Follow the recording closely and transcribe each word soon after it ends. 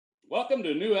Welcome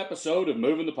to a new episode of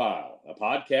Moving the Pile, a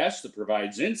podcast that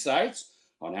provides insights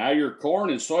on how your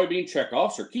corn and soybean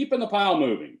checkoffs are keeping the pile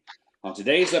moving. On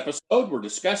today's episode, we're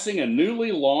discussing a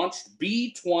newly launched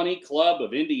B20 Club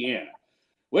of Indiana.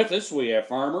 With us, we have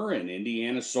farmer and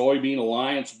Indiana Soybean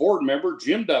Alliance board member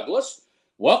Jim Douglas.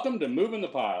 Welcome to Moving the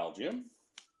Pile, Jim.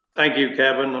 Thank you,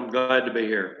 Kevin. I'm glad to be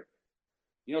here.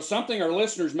 You know, something our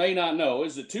listeners may not know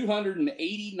is that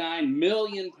 289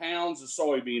 million pounds of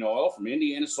soybean oil from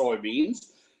Indiana soybeans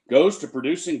goes to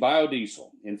producing biodiesel.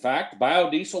 In fact,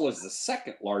 biodiesel is the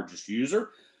second largest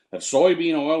user of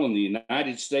soybean oil in the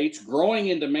United States, growing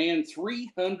in demand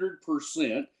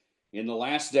 300% in the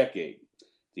last decade.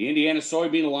 The Indiana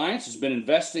Soybean Alliance has been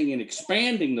investing in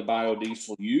expanding the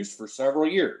biodiesel use for several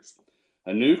years.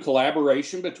 A new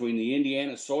collaboration between the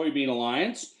Indiana Soybean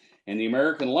Alliance and the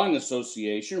American Lung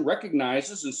Association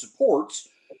recognizes and supports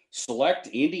select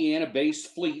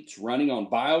Indiana-based fleets running on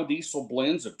biodiesel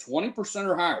blends of 20%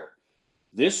 or higher.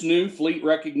 This new fleet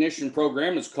recognition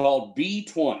program is called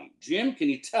B20. Jim, can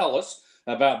you tell us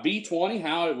about B20,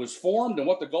 how it was formed, and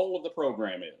what the goal of the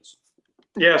program is?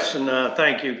 Yes, and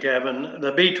thank you, Kevin.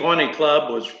 The B20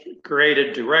 Club was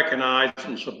created to recognize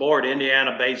and support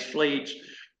Indiana-based fleets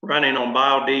running on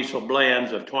biodiesel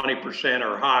blends of 20%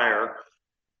 or higher.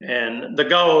 And the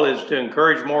goal is to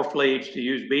encourage more fleets to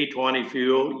use B20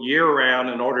 fuel year-round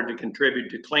in order to contribute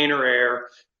to cleaner air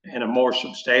and a more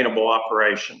sustainable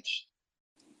operations.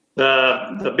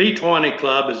 The B20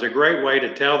 Club is a great way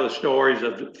to tell the stories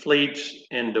of fleets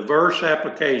in diverse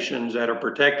applications that are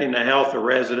protecting the health of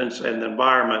residents and the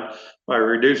environment by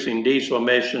reducing diesel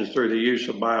emissions through the use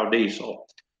of biodiesel.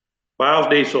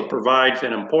 Biodiesel provides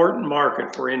an important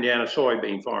market for Indiana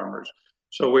soybean farmers.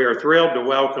 So we are thrilled to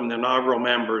welcome the inaugural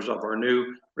members of our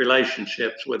new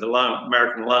relationships with the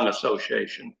American Lung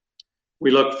Association.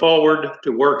 We look forward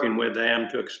to working with them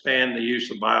to expand the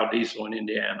use of biodiesel in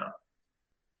Indiana.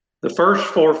 The first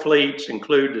four fleets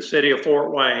include the City of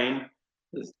Fort Wayne.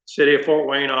 The City of Fort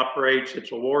Wayne operates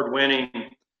its award-winning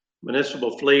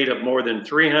municipal fleet of more than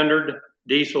 300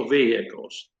 diesel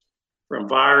vehicles, from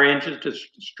fire engines to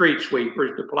street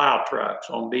sweepers to plow trucks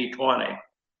on B20.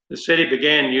 The city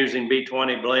began using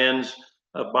B20 blends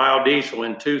of biodiesel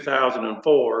in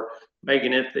 2004,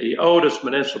 making it the oldest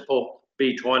municipal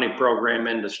B20 program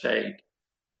in the state.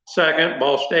 Second,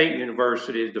 Ball State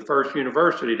University is the first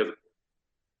university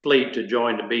fleet to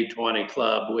join the B20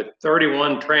 Club, with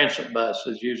 31 transit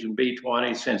buses using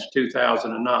B20 since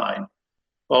 2009.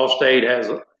 Ball State has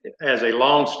a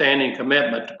long-standing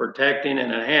commitment to protecting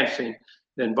and enhancing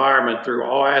the environment through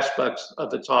all aspects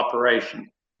of its operation,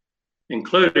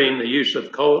 including the use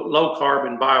of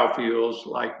low-carbon biofuels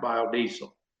like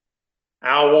biodiesel.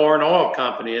 Al Warren Oil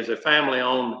Company is a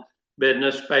family-owned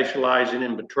business specializing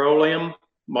in petroleum,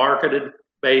 marketed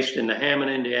based in Hammond,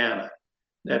 Indiana,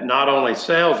 that not only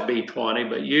sells B20,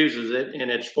 but uses it in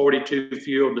its 42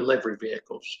 fuel delivery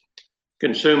vehicles,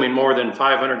 consuming more than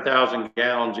 500,000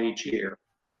 gallons each year.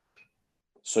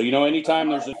 So, you know, anytime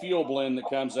there's a fuel blend that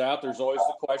comes out, there's always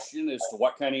the question as to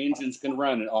what kind of engines can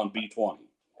run on B20.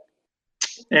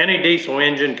 Any diesel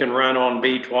engine can run on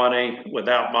B20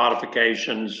 without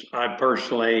modifications. I've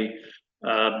personally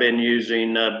been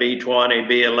using B20,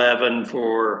 B11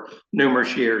 for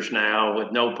numerous years now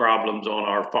with no problems on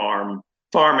our farm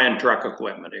and truck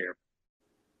equipment here.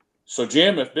 So,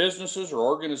 Jim, if businesses or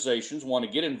organizations want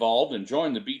to get involved and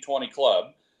join the B20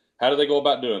 Club, how do they go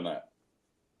about doing that?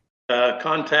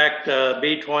 Contact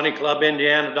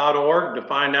b20clubindiana.org to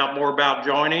find out more about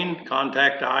joining.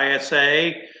 Contact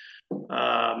ISA.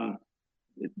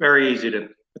 It's very easy to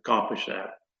accomplish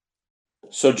that.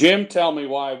 So, Jim, tell me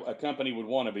why a company would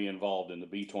want to be involved in the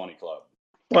B20 Club.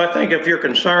 Well, I think if you're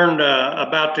concerned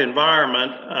about the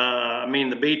environment,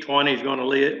 the B20 is going to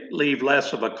leave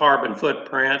less of a carbon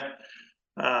footprint.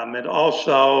 It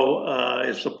also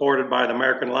is supported by the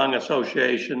American Lung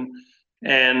Association.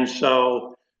 And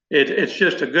so it's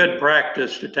just a good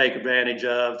practice to take advantage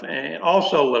of, and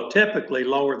also will typically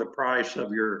lower the price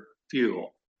of your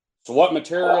fuel. So what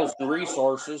materials and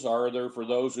resources are there for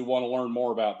those who want to learn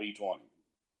more about B20?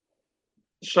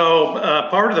 So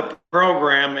part of the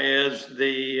program is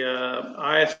the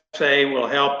ISA will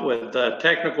help with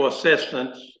technical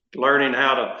assistance, learning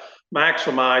how to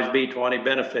maximize B20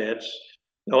 benefits.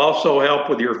 They'll also help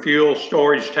with your fuel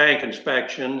storage tank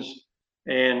inspections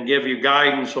and give you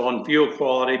guidance on fuel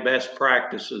quality best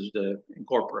practices to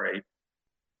incorporate.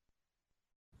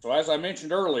 So as I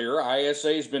mentioned earlier,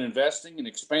 ISA has been investing in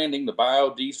expanding the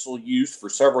biodiesel use for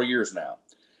several years now.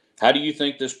 How do you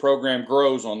think this program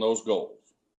grows on those goals?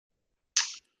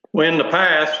 Well, in the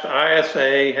past,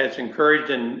 ISA has encouraged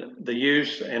the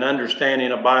use and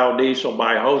understanding of biodiesel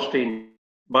by hosting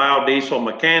biodiesel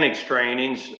mechanics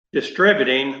trainings,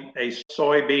 distributing a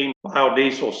soybean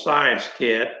biodiesel science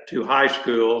kit to high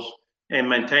schools, and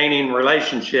maintaining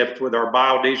relationships with our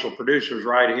biodiesel producers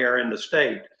right here in the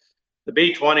state. The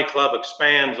B20 Club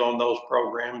expands on those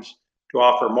programs to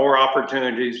offer more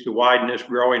opportunities to widen this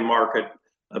growing market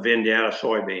of Indiana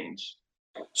soybeans.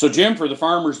 So, Jim, for the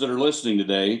farmers that are listening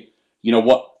today,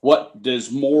 what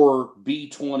does more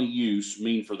B20 use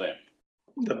mean for them?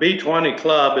 The B20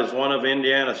 Club is one of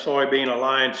Indiana Soybean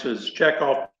Alliance's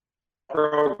checkoff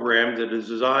programs that is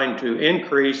designed to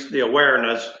increase the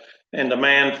awareness and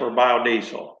demand for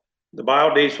biodiesel. The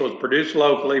biodiesel is produced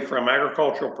locally from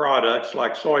agricultural products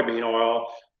like soybean oil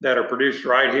that are produced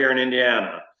right here in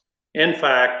Indiana. In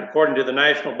fact, according to the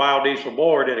National Biodiesel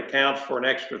Board, it accounts for an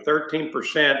extra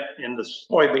 13% in the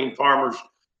soybean farmer's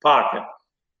pocket.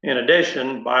 In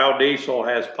addition, biodiesel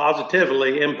has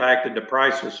positively impacted the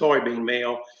price of soybean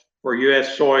meal for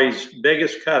U.S. soy's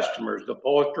biggest customers, the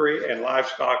poultry and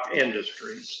livestock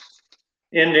industries.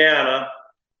 Indiana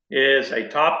is a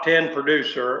top 10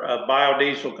 producer of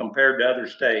biodiesel compared to other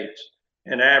states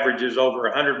and averages over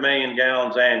 100 million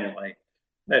gallons annually.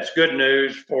 That's good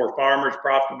news for farmers'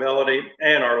 profitability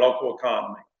and our local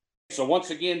economy. So once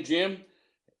again, Jim,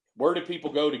 where do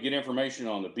people go to get information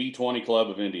on the B20 Club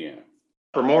of Indiana?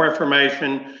 For more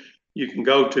information, you can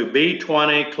go to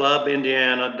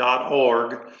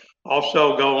b20clubindiana.org.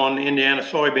 Also go on the Indiana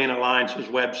Soybean Alliance's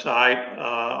website.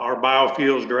 Our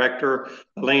biofuels director,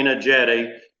 Alina Jetty,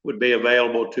 would be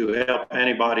available to help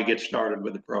anybody get started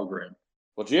with the program.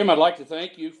 Well, Jim, I'd like to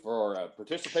thank you for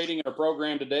participating in our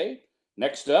program today.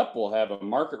 Next up, we'll have a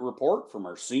market report from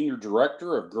our Senior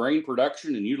Director of Grain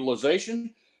Production and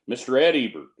Utilization, Mr. Ed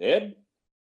Ebert. Ed?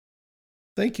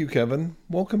 Thank you, Kevin.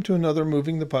 Welcome to another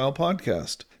Moving the Pile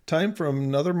podcast. Time for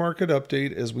another market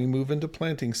update as we move into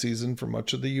planting season for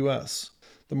much of the U.S.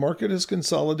 The market has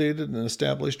consolidated and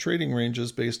established trading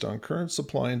ranges based on current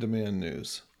supply and demand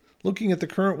news. Looking at the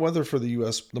current weather for the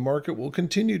U.S., the market will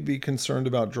continue to be concerned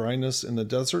about dryness in the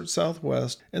desert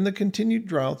southwest and the continued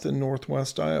drought in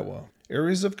northwest Iowa.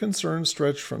 Areas of concern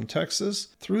stretch from Texas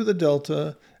through the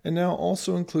Delta and now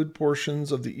also include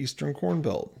portions of the eastern Corn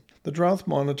Belt. The drought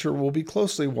monitor will be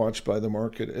closely watched by the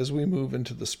market as we move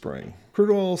into the spring.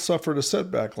 Crude oil suffered a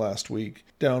setback last week,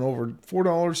 down over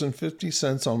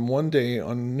 $4.50 on one day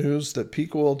on news that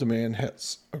peak oil demand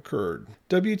has occurred.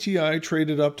 WTI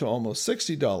traded up to almost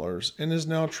 $60 and is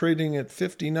now trading at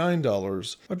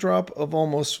 $59, a drop of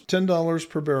almost $10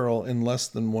 per barrel in less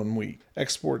than 1 week.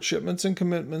 Export shipments and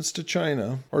commitments to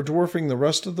China are dwarfing the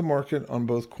rest of the market on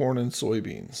both corn and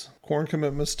soybeans. Corn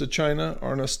commitments to China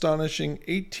are an astonishing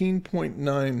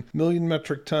 18.9 million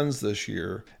metric tons this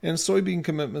year, and soybean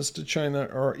commitments to China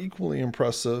are equally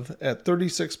impressive at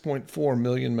 36.4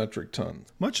 million metric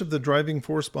tons. Much of the driving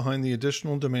force behind the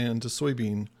additional demand to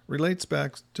soybean relates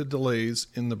back to delays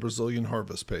in the Brazilian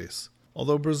harvest pace.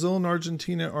 Although Brazil and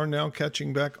Argentina are now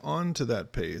catching back on to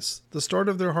that pace, the start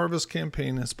of their harvest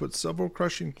campaign has put several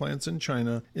crushing plants in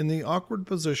China in the awkward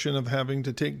position of having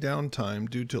to take downtime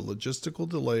due to logistical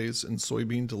delays in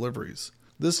soybean deliveries.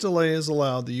 This delay has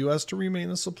allowed the U.S. to remain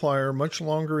a supplier much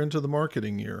longer into the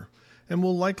marketing year, and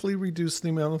will likely reduce the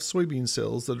amount of soybean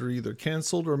sales that are either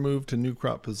canceled or moved to new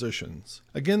crop positions.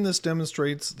 Again, this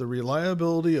demonstrates the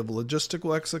reliability of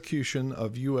logistical execution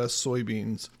of U.S.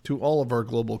 soybeans to all of our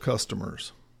global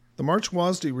customers. The March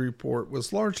WASDE report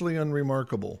was largely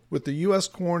unremarkable, with the U.S.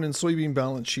 corn and soybean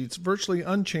balance sheets virtually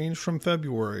unchanged from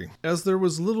February. As there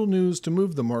was little news to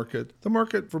move the market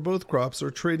for both crops are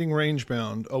trading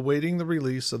range-bound, awaiting the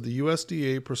release of the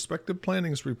USDA Prospective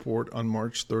Plantings Report on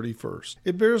March 31st.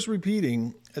 It bears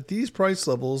repeating, at these price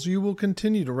levels, you will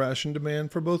continue to ration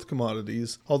demand for both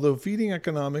commodities, although feeding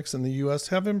economics in the U.S.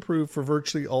 have improved for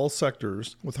virtually all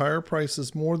sectors, with higher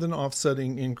prices more than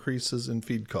offsetting increases in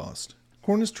feed cost.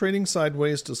 Corn is trading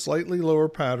sideways to slightly lower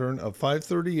pattern of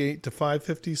 538 to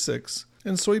 556,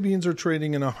 and soybeans are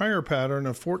trading in a higher pattern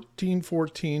of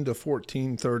 1414 to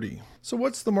 1430. So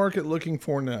what's the market looking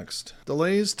for next?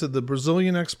 Delays to the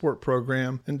Brazilian export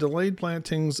program and delayed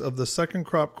plantings of the second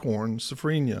crop corn,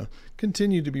 Safrinha,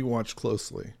 continue to be watched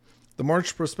closely. The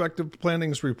March Prospective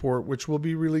Plantings Report, which will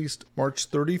be released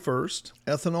March 31st,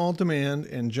 ethanol demand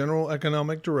and general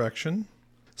economic direction,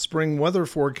 spring weather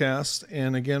forecast,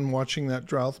 and again watching that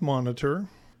drought monitor.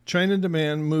 China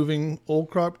demand moving old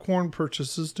crop corn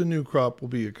purchases to new crop will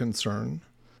be a concern.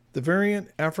 The variant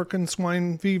African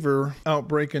swine fever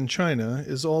outbreak in China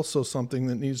is also something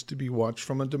that needs to be watched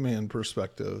from a demand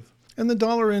perspective. And the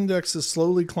dollar index is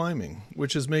slowly climbing,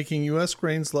 which is making U.S.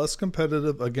 grains less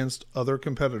competitive against other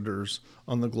competitors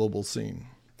on the global scene.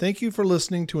 Thank you for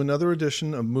listening to another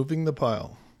edition of Moving the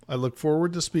Pile. I look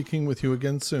forward to speaking with you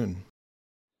again soon.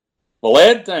 Well,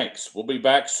 Ed, thanks. We'll be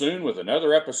back soon with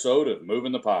another episode of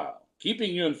Moving the Pile,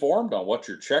 keeping you informed on what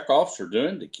your checkoffs are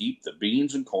doing to keep the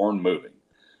beans and corn moving.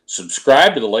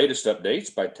 Subscribe to the latest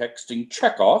updates by texting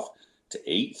checkoff to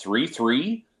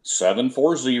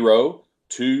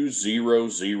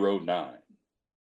 833-740-2009.